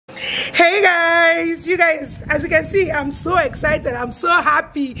Hey guys, you guys, as you can see, I'm so excited, I'm so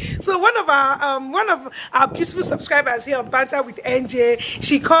happy. So one of our beautiful subscribers here on Banter with NJ,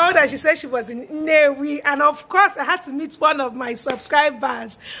 she called and she said she was in Nnewi, and of course I had to meet one of my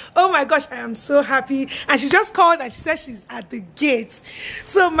subscribers. Oh my gosh, I am so happy. And she just called and she said she's at the gate.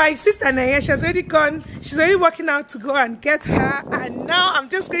 So my sister Nnewi, she has already gone, she's already working out to go and get her, and now I'm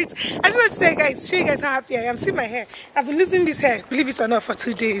just going to, I just want to say guys, show you guys how happy I am. See my hair, I've been losing this hair, believe it or not, for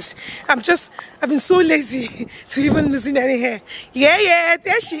 2 days. I've been so lazy to even losing any hair. Yeah,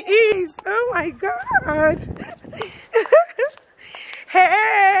 there she is. Oh my god.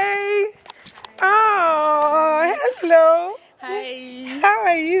 Hey. Oh, hello. Hi. How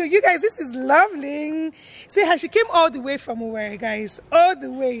are you? You guys, this is lovely. See how she came all the way from where, guys? All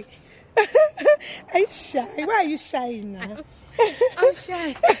the way. Are you shy? Why are you shy now? I'm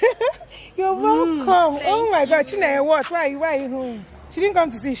shy. You're welcome. Oh my god, Chineke, what? Why are you home? She didn't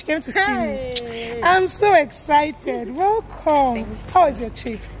come to see, she came to see me. I'm so excited. Welcome. How was your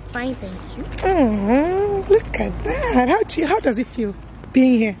trip? Fine, thank you. Look at that. How does it feel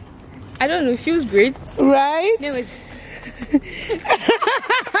being here? I don't know, it feels great. Right? No, it's...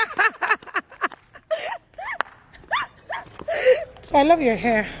 So I love your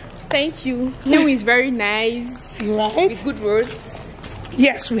hair. Thank you. Nnewi is very nice. Right? With good roads.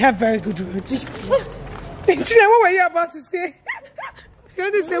 Yes, we have very good roads. What were you about to say? You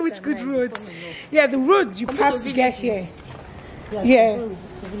want to say which good roads? Yeah, the road you pass to get here. Yeah.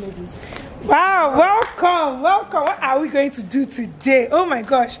 Wow, welcome. What are we going to do today? Oh my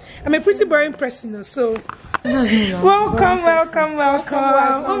gosh, I'm a pretty boring person, so welcome.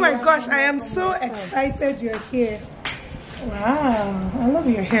 Oh my gosh, I am so excited you're here. Wow, I love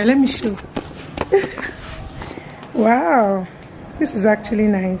your hair. Let me show. Wow, this is actually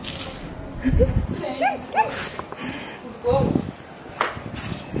nice.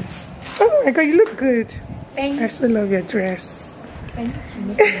 Oh my god, you look good. Thank you. I still love your dress. Thank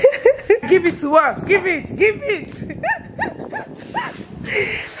you. Give it to us. Give it.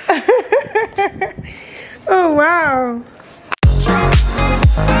 Oh wow.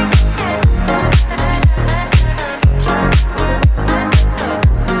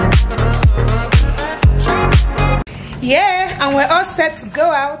 Yeah, and we're all set to go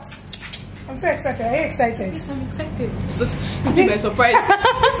out. I'm so excited. Are you excited? Yes, I'm excited. It's been my surprise.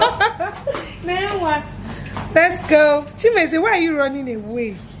 Now, let's go. Chimeze, why are you running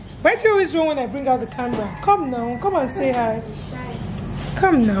away? Why do you always run when I bring out the camera? Come now, come and say hi.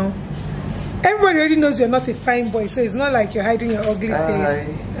 Come now. Everybody already knows you're not a fine boy, so it's not like you're hiding your ugly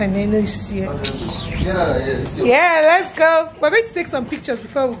face. And then you see it. Yeah, let's go. We're going to take some pictures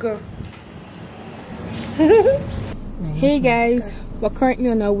before we go. Hey guys, we're currently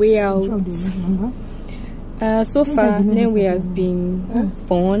on our way out. So far, Nnewi has been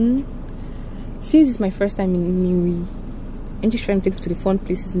fun. Since it's my first time in Nnewi, I'm just trying to take you to the fun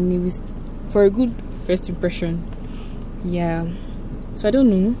places in Nnewi for a good first impression. Yeah, so I don't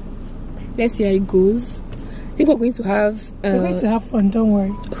know. Let's see how it goes. I think we're going to have fun, don't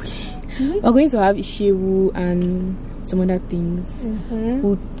worry. Okay. We're going to have Ishewu and some other things.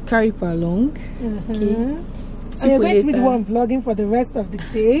 We'll carry people along. Okay. So you're going to be the one vlogging for the rest of the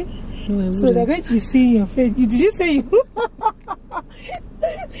day. No, so they're going to be seeing your face. Did you say you?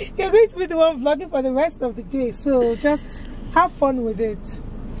 You're going to be the one vlogging for the rest of the day. So just have fun with it.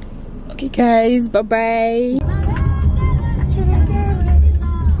 Okay guys, bye bye.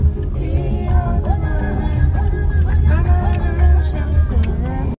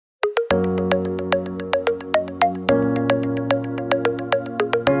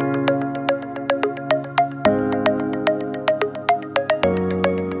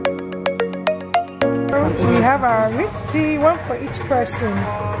 We have our rich tea, one for each person.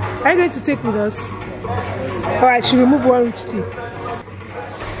 Are you going to take with us? Or I should remove one rich tea.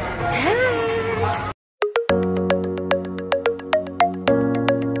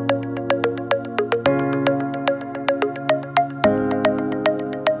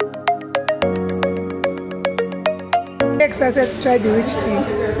 I'm excited to try the rich tea.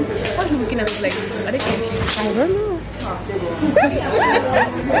 What's looking at us like this? Are they confused? I don't know.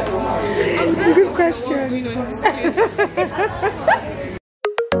 Good question. What's going on in this place?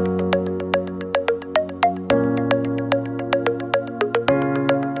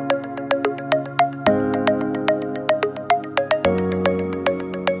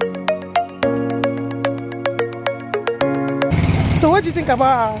 So what do you think about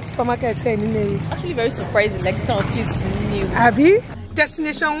our supermarket here in Nnewi? Actually very surprising, like it's kind of feels new. Have you?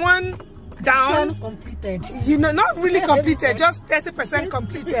 Destination 1 down. Completed. You know, not really completed, just 30%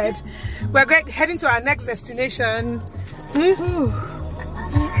 completed. We're heading to our next destination.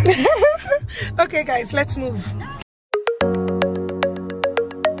 Okay guys, let's move.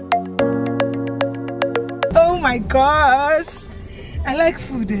 Oh my gosh, I like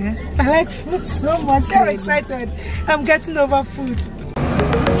food, I like food so much. I'm excited. I'm getting over food.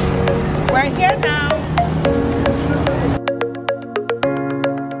 We're here now.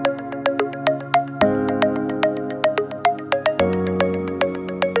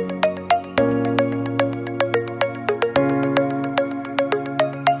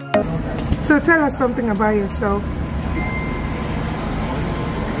 So tell us something about yourself.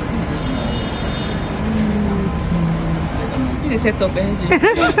 This is set up energy.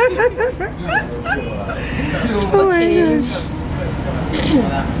 Oh my gosh.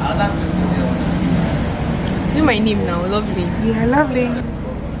 Do my name now, lovely. Yeah, lovely.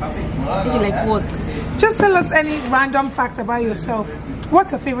 Did you like what? Just tell us any random fact about yourself.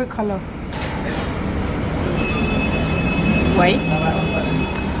 What's your favorite color? White.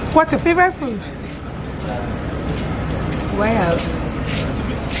 What's your favorite food? Why out?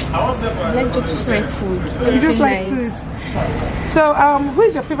 I like just like food. You just like food. So, who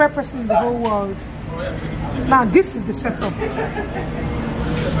is your favorite person in the whole world? Now, this is the setup.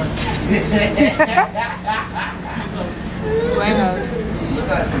 Why out?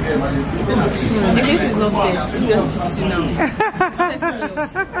 The face is not fair. It's just now.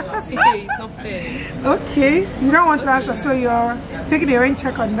 It's not fair. Okay, you don't want to answer, so you're taking your own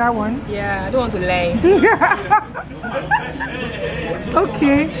check on that one. Yeah, I don't want to lie.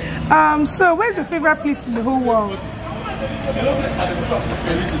 Okay, so where's your favorite place in the whole world?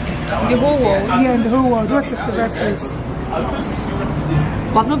 The whole world? Yeah, in the whole world. What's your favorite place?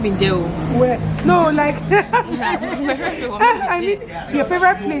 But I've not been there. Where? No, like I mean your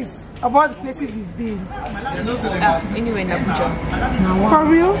favorite place of all the places you've been. Anywhere in Abuja. For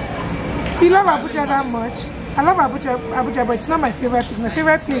real? You love Abuja that much? I love Abuja, but it's not my favorite place. My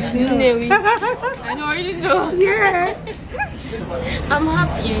favorite place is Nnewi. I know, I already know. Yeah. I'm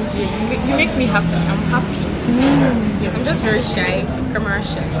happy, NJ. You make me happy. I'm happy. Yes, I'm just very shy. Camera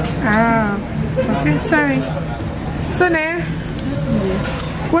shy. Ah, okay, sorry. So now,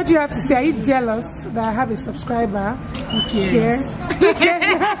 what do you have to say? Are you jealous that I have a subscriber? Yes.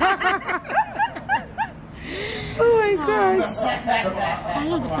 Oh my gosh. I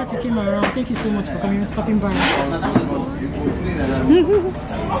love the fact you came around. Thank you so much for coming and stopping by.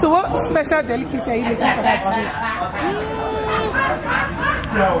 So what special delicacy are you making for her today?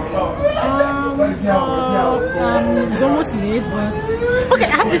 It's almost late, but okay, I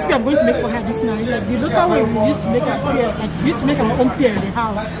have this beer I'm going to make for her this night. Like the local way we used to make our beer, like we used to make our own beer in the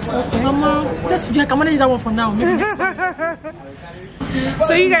house. Okay. That's I can manage that one for now. Maybe next time.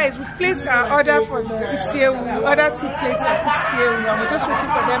 So you guys, we've placed our order for the isiewu. We ordered 2 plates of isiewu and we're just waiting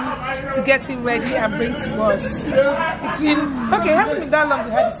for them to get it ready and bring to us. It's been, okay, it hasn't been that long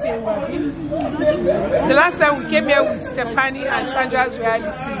we had isiewu. The last time we came here with Stephanie and Sandra's reality.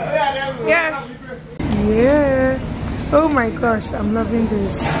 Yeah. Yeah. Oh my gosh, I'm loving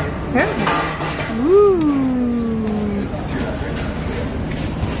this. Yeah. Ooh.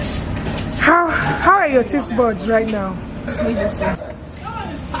 How are your taste buds right now? See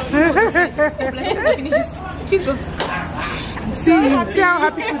how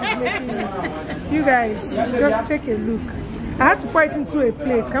happy food is making you. You guys, just take a look. I had to pour it into a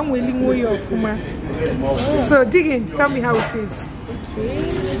plate. Come willing way of Fuma. So dig in, tell me how it is.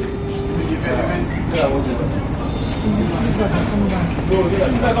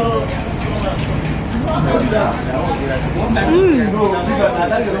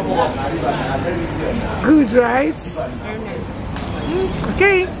 Good, right?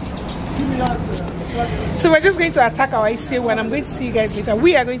 Okay. So we're just going to attack our isiewu and I'm going to see you guys later.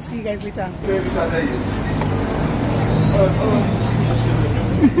 We are going to see you guys later.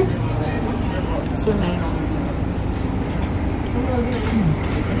 So nice.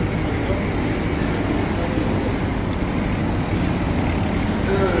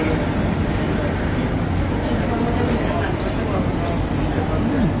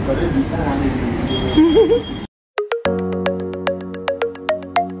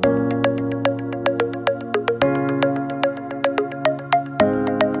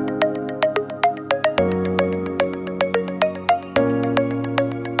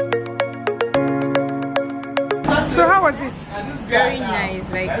 So how was it? Very nice,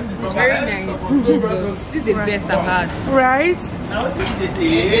 like it's very nice. Jesus, this is the best I've had. Right? I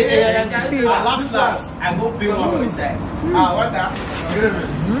go pay one inside. What that?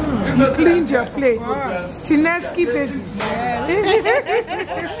 You cleaned your plate. Chinesky baby.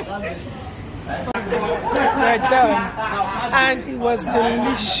 We're done. And it was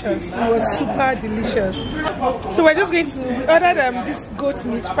delicious. It was super delicious. So we're just going to, we ordered this goat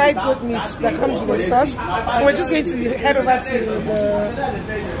meat, fried goat meat that comes with a sauce. And we're just going to head over to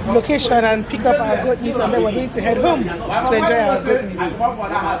the location and pick up our goat meat, and then we're going to head home to enjoy our goat meat.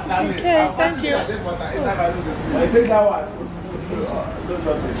 Okay, thank you.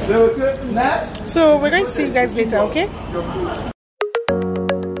 So we're going to see you guys later, okay?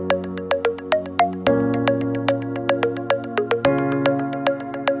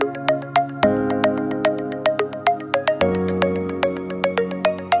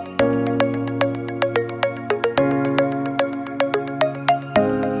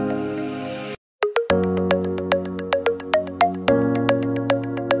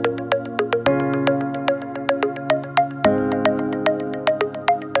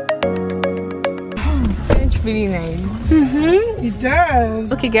 Really nice. It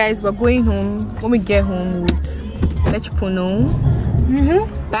does. Okay guys, we're going home. When we get home, we'll let you know.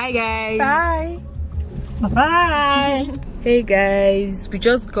 Bye guys. Bye. Bye. Hey guys, we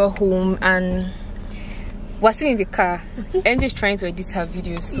just got home and we're still in the car. NJ's trying to edit her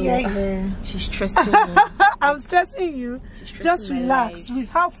video, so she's stressing me. I'm stressing you. Just relax. With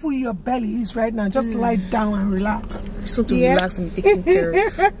how full your belly is right now, just lie down and relax. Just want to relax and be taken care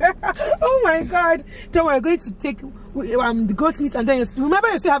of. Oh my god. Don't worry, we're going to take the goat meat, and then remember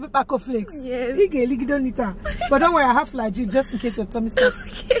you still have it Paco flakes. Yes. But don't worry, I have flagyl just in case your tummy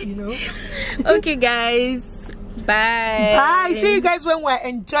starts, you know. Okay guys, bye. Bye. See you guys when we're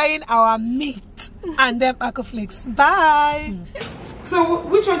enjoying our meat and then Paco flakes. Bye. So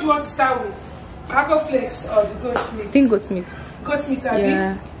which one do you want to start with? Paco flakes or the goat meat? I think goat meat. Goat meat, Abby?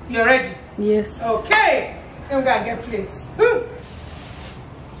 Yeah. You're ready? Yes. Okay. Then we're gonna get plates.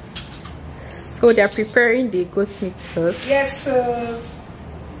 So they're preparing the goat meat sauce. Yes,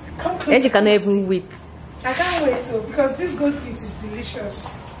 come close. And you cannot even wait. I can't wait too, because this goat meat is delicious.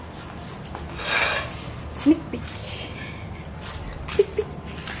 Sneak peek.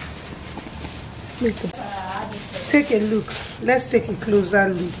 Take a look. Let's take a closer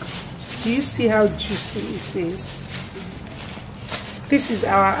look. Do you see how juicy it is? This is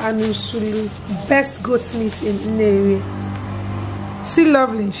our Anusulu, best goat meat in Nnewi. See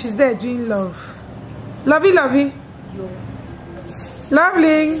Lovely, she's there doing love. Lovey, lovey.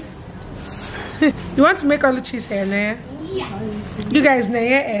 Lovely. You want to make all the cheese hair, Naya? Yeah. You guys,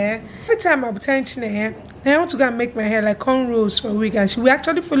 Naya hair. Every time I'm telling Naya, I want to go and make my hair like cornrows for a week, and she will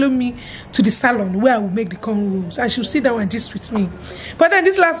actually follow me to the salon where I will make the cornrows, and she'll sit down and gist with me. But then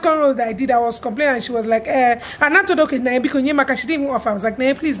this last cornrows that I did, I was complaining, and she was like, and I told her, okay, Naya, because she didn't even offer. I was like,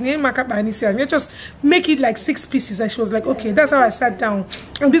 Naya, please, just make it like 6 pieces. And she was like, okay. That's how I sat down,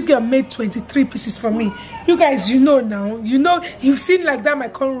 and this girl made 23 pieces for me. You guys, you know now, you've seen like that my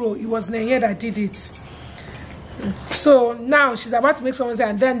cornrow. It was Naya that did it. So now she's about to make someone's hair,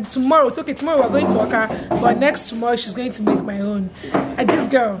 and then tomorrow, okay, tomorrow we're going to Okeke, but next tomorrow she's going to make my own. And this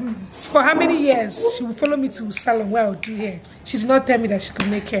girl, for how many years she will follow me to salon where I'll do hair. She did not tell me that she could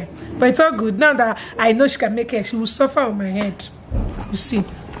make hair, but it's all good. Now that I know she can make hair, she will suffer on my head. You see,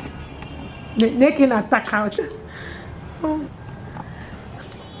 making an attack out. Oh.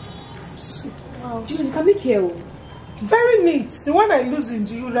 Wow. You can make hair. Very neat. The one I lose in,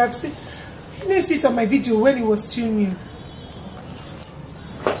 you will have seen. You didn't see it on my video when it was still new.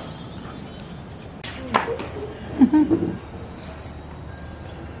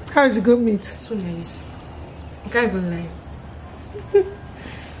 How is the goat meat? So nice. I can't even lie.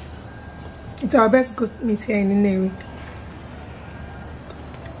 It's our best goat meat here in Nnewi.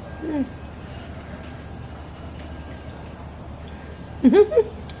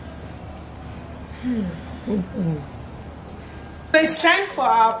 So it's time for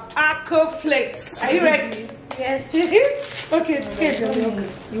our Paco flakes. Are you ready? Yes. Okay, here's your milk.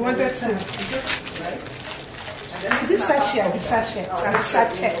 You wanted to. Is this sachet or sachet?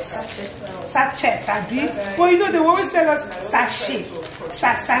 Sachet. Sachet, Abby. Well, you know, they always tell us sachet.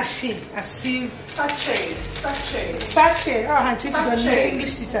 Sachet. As if. Sachet. Sachet. Oh, Auntie, you don't know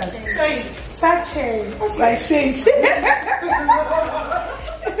English teachers. Say it. Sachet. What's like saying? Oh,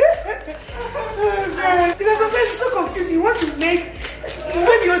 God. Because sometimes it's so confusing. You want to make,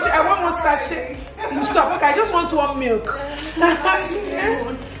 when you say, I want one sachet, you stop. Okay, I just want one milk.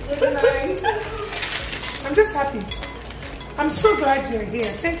 I'm just happy. I'm so glad you're here.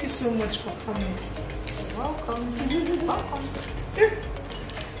 Thank you so much for coming. Welcome. Welcome.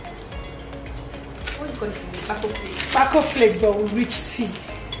 What do you call it? Paco flakes. Paco flakes, but with rich tea.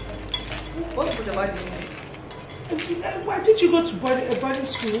 What's good about it? Why did you go to boarding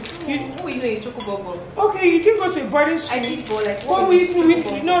school? You know it's Choco Bubble. Okay, you didn't go to a boarding school. I did, but like well, we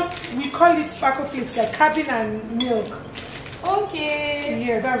call it Paco Flakes, like cabin and milk. Okay.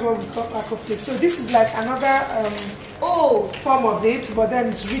 Yeah, that's what we call Paco Flakes. So this is like another form of it, but then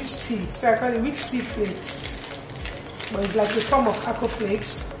it's rich tea. So I call it rich tea flakes. But it's like a form of Paco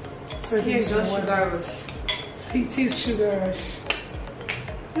Flakes. So here is just sugar rush. It is sugar rush.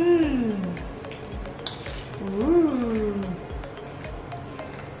 Ooh.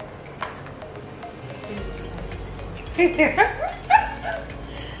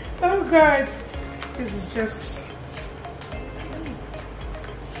 Oh God, this is just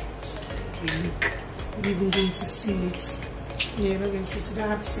drink. You're even going to see it. Yeah, you're not going to see it. You don't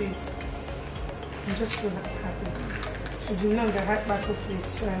have to see it. I'm just so happy. It's been long I had Paco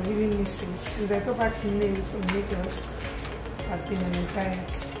Flakes, so I really miss it. Since I got back to Nelo from Lagos, I've been on a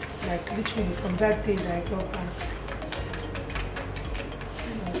diet. Like literally from that day that I got back.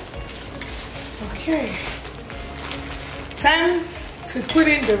 Okay. Time to put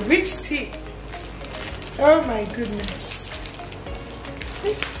in the rich tea. Oh my goodness.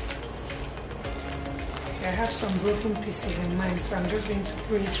 I have some broken pieces in mine, so I'm just going to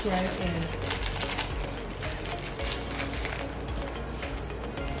put it right in.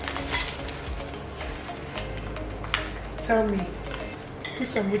 Tell me, put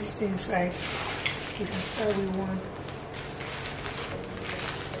some rich tea inside. You can start with one.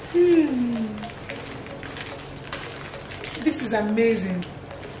 This is amazing.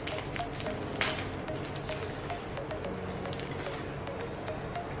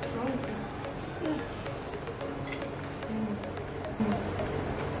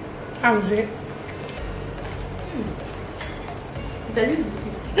 How is it? That is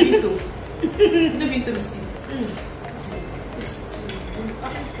biscuit. Pinto. No pinto biscuit. This is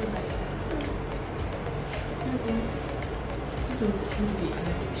so nice. This is going to be an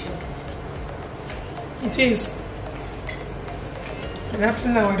addiction. It is. And after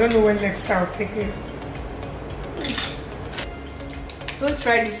now, I don't know when next I'll take it. Don't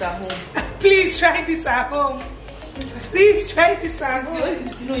try this at home. Please try this at home. Please try this at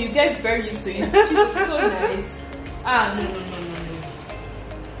home. No, you get very used to it. She's so nice. Ah, no.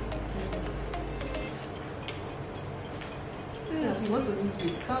 You want to lose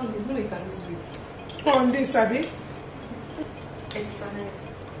weight? There's no way you can lose weight. On this, Abby? Extra nice.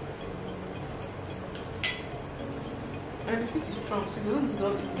 And the biscuit is strong, so it doesn't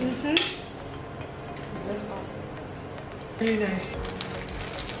dissolve it. The best part. Really nice.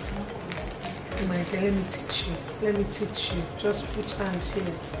 My dear, let me teach you. Let me teach you. Just put hands here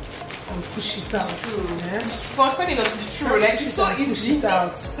and push it out. Yeah? For funny enough, it's true. Like it's so easy. Push it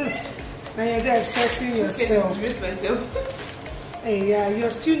out. Now you're there stressing yourself. Okay, myself. Hey, yeah,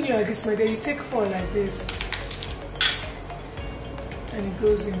 you're still new at this, my dear. You take 4 like this, and it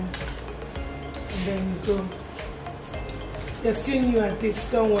goes in, and then you go. You're still new at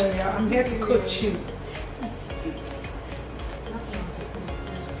this. Don't worry. I'm here to coach you.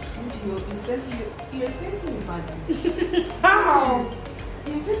 You're influencing me badly. How?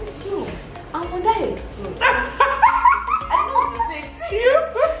 You're influencing me too. I'm on diet too. I don't know what to say. You?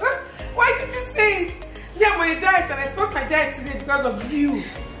 Why did you say it? Me, I'm on a diet and I stopped my diet today because of you.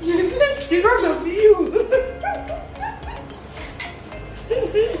 You're influencing me. Because of you.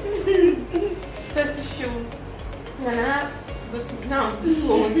 First to show. But now, this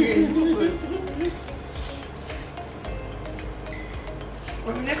one good.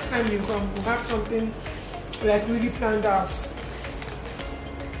 Well, next time you come, we'll have something like really planned out.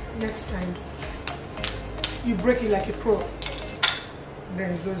 Next time, you break it like a pro. Then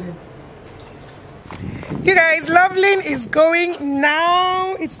it goes in. You guys, Loveling is going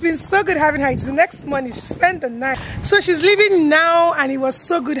now. It's been so good having her. It's the next morning. She spent the night. So she's leaving now, and it was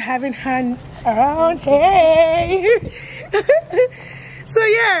so good having her around. Hey! So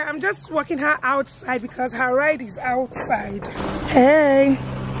yeah, I'm just walking her outside because her ride is outside. Hey!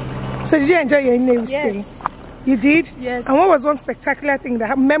 So did you enjoy your Nnewi stay? You did? Yes. And what was one spectacular thing,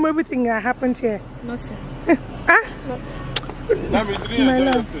 memorable thing that happened here? Nothing. Huh? My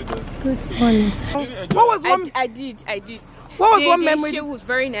love. Good morning. What was one? I did. What was one memory? The show was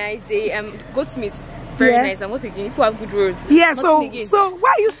very nice. The goat meat, very nice. And what again? People have good roads. Yeah. So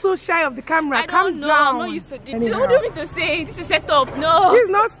why are you so shy of the camera? I don't know. I'm not used to this. What do you mean to say? This is set up. No. This is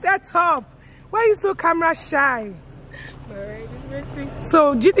not set up. Why are you so camera shy? Alright, it's very.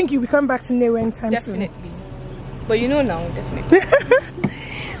 So do you think you'll be coming back to Nnewi anytime soon? Definitely. But you know now, definitely.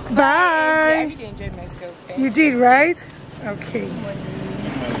 Bye. I really enjoyed myself. You did, right? Okay.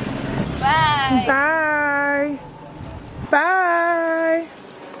 Bye. Bye. Bye.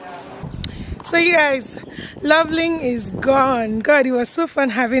 So you guys, Loveling is gone. God, it was so fun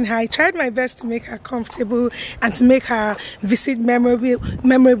having her. I tried my best to make her comfortable and to make her visit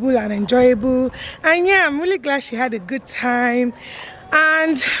memorable and enjoyable. And yeah, I'm really glad she had a good time.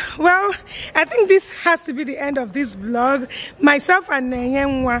 And well, I think this has to be the end of this vlog. Myself and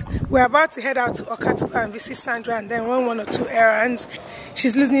NENYE'S, we're about to head out to Okeke and visit Sandra and then run 1 or 2 errands.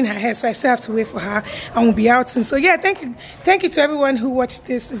 She's losing her hair, so I still have to wait for her, and we'll be out soon. So yeah, thank you to everyone who watched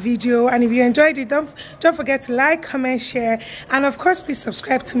this video, and if you enjoyed it, don't forget to like, comment, share, and of course please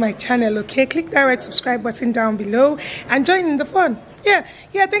subscribe to my channel. Okay, click that red subscribe button down below and join in the fun. Yeah,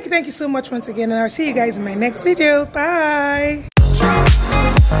 thank you so much once again, and I'll see you guys in my next video. Bye.